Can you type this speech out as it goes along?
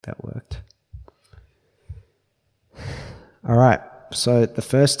All right. So the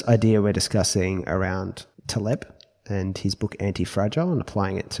first idea we're discussing around Taleb and his book Anti-Fragile and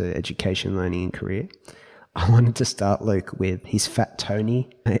applying it to education, learning and career. I wanted to start, Luke, with his Fat Tony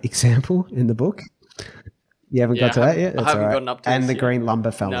example in the book. You haven't got to that yet? That's I haven't gotten up to and this the yet. green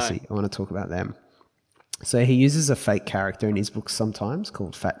lumber fallacy. No. I want to talk about them. So he uses a fake character in his books sometimes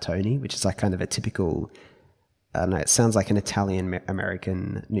called Fat Tony, which is like kind of a typical, I don't know, it sounds like an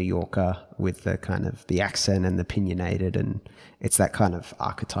Italian-American New Yorker with the kind of the accent and the opinionated, and it's that kind of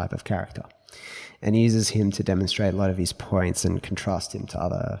archetype of character. And he uses him to demonstrate a lot of his points and contrast him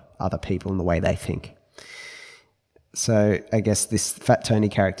to other people in the way they think. So I guess this Fat Tony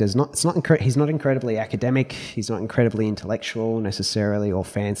character he's not incredibly academic, he's not incredibly intellectual necessarily, or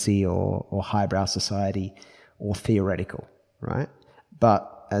fancy or highbrow society or theoretical, right?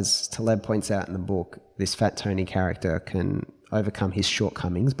 But as Taleb points out in the book, this Fat Tony character can overcome his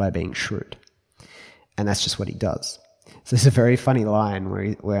shortcomings by being shrewd. And that's just what he does. So there's a very funny line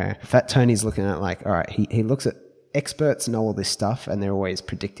where Fat Tony's looking at like, all right, he looks at experts know all this stuff and they're always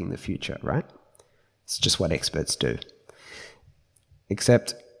predicting the future, right? It's just what experts do.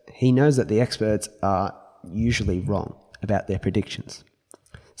 Except he knows that the experts are usually wrong about their predictions.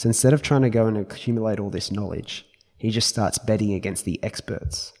 So instead of trying to go and accumulate all this knowledge, he just starts betting against the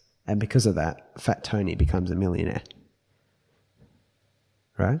experts. And because of that, Fat Tony becomes a millionaire.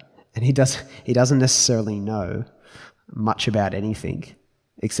 Right? And he doesn't necessarily know much about anything,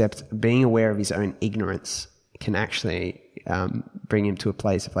 except being aware of his own ignorance can actually bring him to a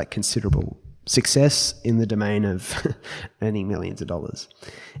place of like considerable success in the domain of earning millions of dollars.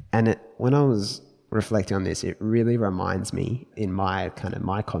 And when I was reflecting on this, it really reminds me, in my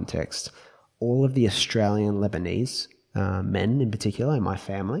context, all of the Australian Lebanese men in particular in my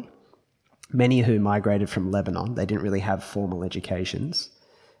family, many who migrated from Lebanon. They didn't really have formal educations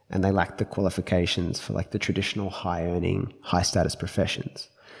and they lacked the qualifications for like the traditional high-earning, high-status professions.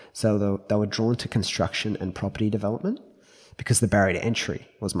 So they were drawn to construction and property development because the barrier to entry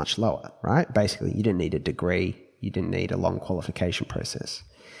was much lower, right? Basically, you didn't need a degree, you didn't need a long qualification process.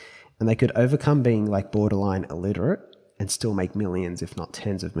 And they could overcome being like borderline illiterate and still make millions, if not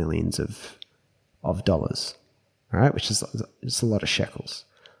tens of millions of dollars, right? Which is just a lot of shekels.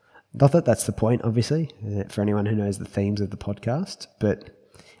 Not that that's the point, obviously, for anyone who knows the themes of the podcast, but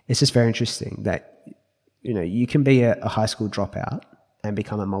it's just very interesting that, you know, you can be a high school dropout and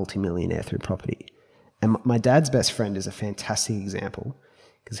become a multimillionaire through property. And my dad's best friend is a fantastic example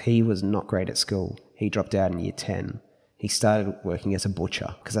because he was not great at school. He dropped out in year 10. He started working as a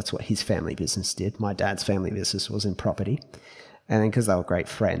butcher because that's what his family business did. My dad's family business was in property. And then because they were great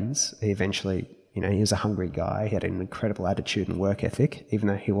friends, he eventually, you know, he was a hungry guy. He had an incredible attitude and work ethic, even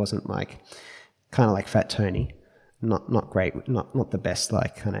though he wasn't like, kind of like Fat Tony. Not great, not the best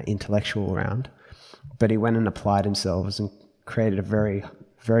like kind of intellectual around. But he went and applied himself and created a very,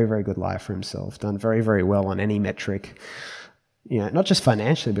 very, very good life for himself, done very, very well on any metric, you know, not just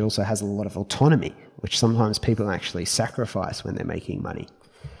financially, but also has a lot of autonomy, which sometimes people actually sacrifice when they're making money.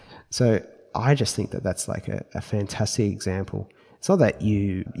 So I just think that that's like a fantastic example. It's not that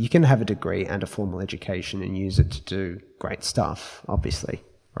you can have a degree and a formal education and use it to do great stuff, obviously,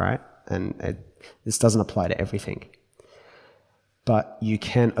 right? And this doesn't apply to everything. But you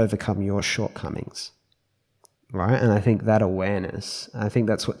can overcome your shortcomings. Right? And I think that awareness, I think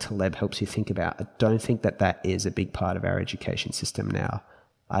that's what Taleb helps you think about. I don't think that is a big part of our education system now.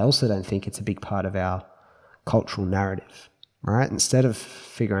 I also don't think it's a big part of our cultural narrative, right? Instead of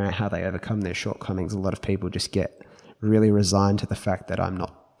figuring out how they overcome their shortcomings, a lot of people just get really resigned to the fact that I'm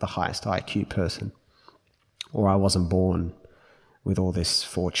not the highest IQ person, or I wasn't born with all this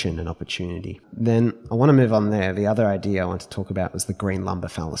fortune and opportunity. Then I want to move on there. The other idea I want to talk about was the green lumber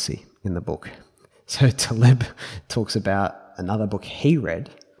fallacy in the book. So Taleb talks about another book he read,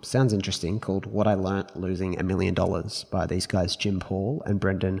 sounds interesting, called What I Learnt Losing $1 Million by these guys Jim Paul and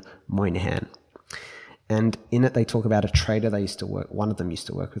Brendan Moynihan. And in it they talk about a trader one of them used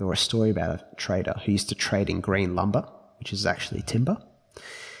to work with, or a story about a trader who used to trade in green lumber, which is actually timber.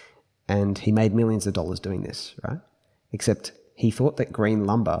 And he made millions of dollars doing this, right? Except he thought that green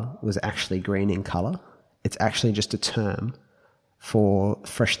lumber was actually green in color. It's actually just a term for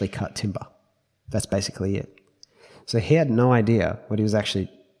freshly cut timber. That's basically it. So he had no idea what he was actually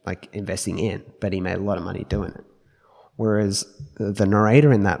like investing in, but he made a lot of money doing it. Whereas the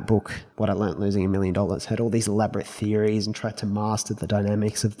narrator in that book, What I Learnt Losing $1 Million, had all these elaborate theories and tried to master the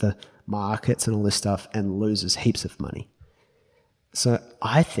dynamics of the markets and all this stuff and loses heaps of money. So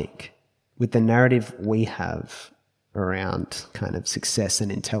I think with the narrative we have around kind of success and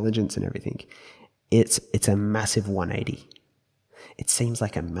intelligence and everything, it's a massive 180. It seems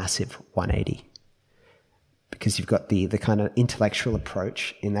like a massive 180. because you've got the kind of intellectual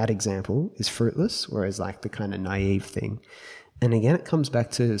approach in that example is fruitless, whereas like the kind of naive thing. And again, it comes back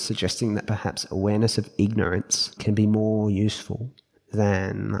to suggesting that perhaps awareness of ignorance can be more useful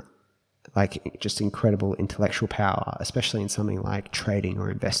than like just incredible intellectual power, especially in something like trading or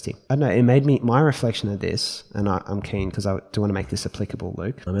investing. I don't know, it made me, my reflection of this, and I'm keen because I do want to make this applicable,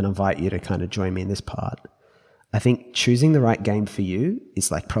 Luke. I'm going to invite you to kind of join me in this part. I think choosing the right game for you is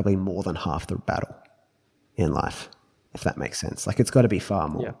like probably more than half the battle in life, if that makes sense. Like it's got to be far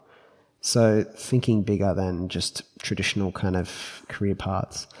more. Yeah. So thinking bigger than just traditional kind of career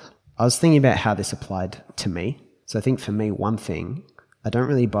paths. I was thinking about how this applied to me. So I think for me, one thing, I don't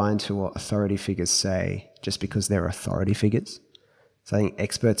really buy into what authority figures say just because they're authority figures. So I think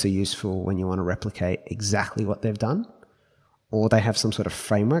experts are useful when you want to replicate exactly what they've done, or they have some sort of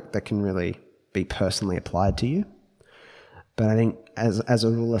framework that can really be personally applied to you. But I think as a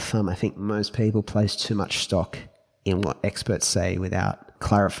rule of thumb, I think most people place too much stock in what experts say without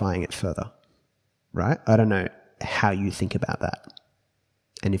clarifying it further, right? I don't know how you think about that,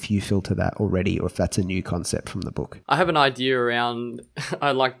 and if you filter that already, or if that's a new concept from the book. I have an idea around,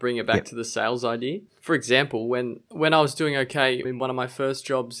 I like bringing it back to the sales idea. For example, when I was doing okay in one of my first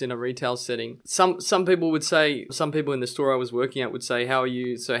jobs in a retail setting, some people would say, some people in the store I was working at would say, how are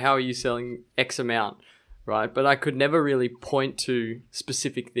you selling X amount, right? But I could never really point to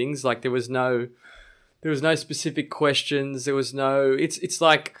specific things. Like there was no specific questions. There was no, it's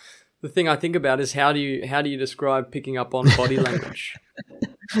like, the thing I think about is how do you describe picking up on body language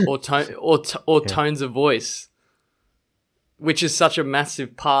or tones of voice, which is such a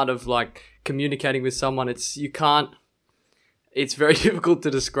massive part of like communicating with someone. It's very difficult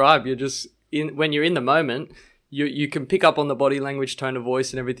to describe. You're just when you're in the moment, you can pick up on the body language, tone of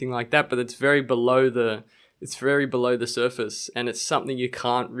voice and everything like that, but it's very below the surface, and it's something you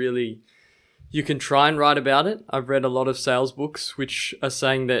can't really. You can try and write about it. I've read a lot of sales books which are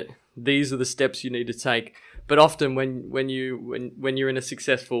saying that these are the steps you need to take. But often when you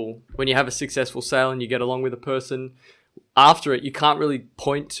have a successful sale and you get along with a person, after it you can't really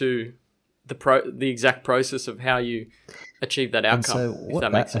point to the exact process of how you achieve that outcome. And so what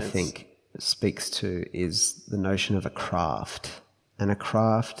that I think speaks to is the notion of a craft. And a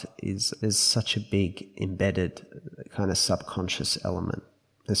craft is such a big embedded kind of subconscious element.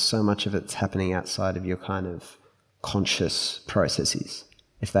 There's so much of it's happening outside of your kind of conscious processes,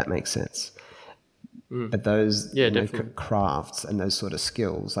 if that makes sense. But those crafts and those sort of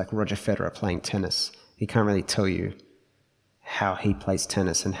skills, like Roger Federer playing tennis, he can't really tell you how he plays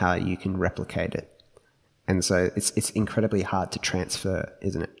tennis and how you can replicate it. And so it's incredibly hard to transfer,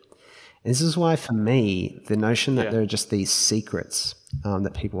 isn't it? And this is why, for me, the notion that there are just these secrets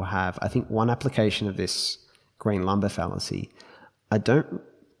that people have, I think one application of this green lumber fallacy, I don't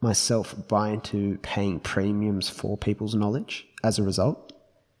myself buy into paying premiums for people's knowledge as a result,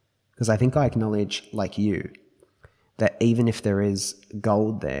 because I think I acknowledge, like you, that even if there is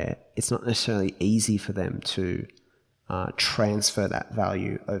gold there, it's not necessarily easy for them to transfer that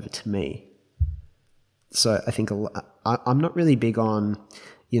value over to me. So I think I'm not really big on,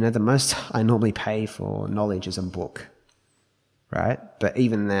 the most I normally pay for knowledge is a book, right? But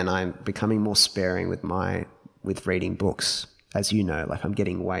even then, I'm becoming more sparing with reading books. As you know, like I'm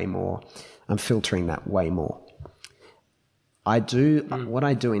getting way more, I'm filtering that way more. What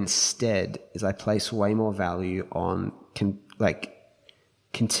I do instead is I place way more value on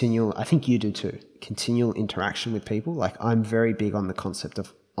continual, I think you do too, continual interaction with people. Like I'm very big on the concept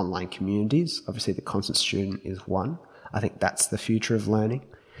of online communities. Obviously the Constant Student is one. I think that's the future of learning,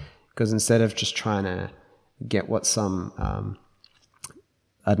 because instead of just trying to get what some,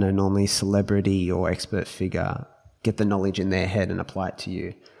 normally celebrity or expert figure, get the knowledge in their head and apply it to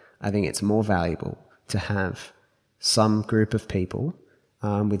you, I think it's more valuable to have some group of people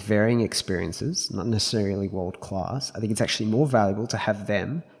with varying experiences, not necessarily world class. I think it's actually more valuable to have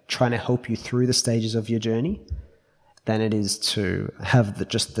them trying to help you through the stages of your journey than it is to have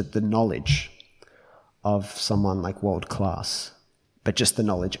the knowledge of someone like world class, but just the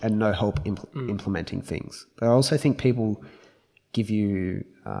knowledge and no help implementing things. But I also think people give you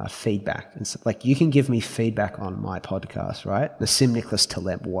feedback. And so, like, you can give me feedback on my podcast, right? Nassim Nicholas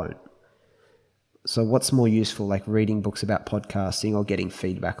Taleb won't. So what's more useful, like reading books about podcasting or getting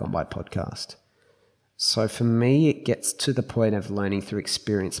feedback on my podcast? So for me, it gets to the point of learning through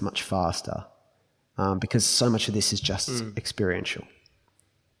experience much faster, because so much of this is just experiential.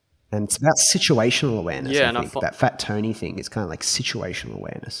 And it's about situational awareness. I think that Fat Tony thing is kind of like situational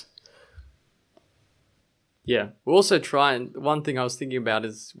awareness. Yeah. We also one thing I was thinking about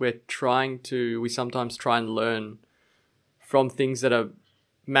is we sometimes try and learn from things that are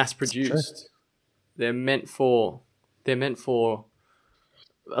mass produced. they're meant for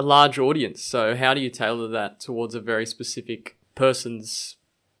a large audience. So how do you tailor that towards a very specific person's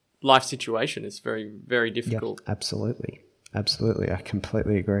life situation? It's very, very difficult. Yeah, absolutely. Absolutely. I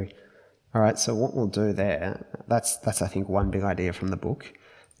completely agree. All right. So what we'll do there, that's I think one big idea from the book.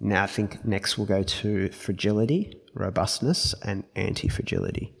 Now I think next we'll go to fragility, robustness, and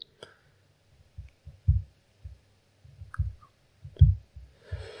anti-fragility.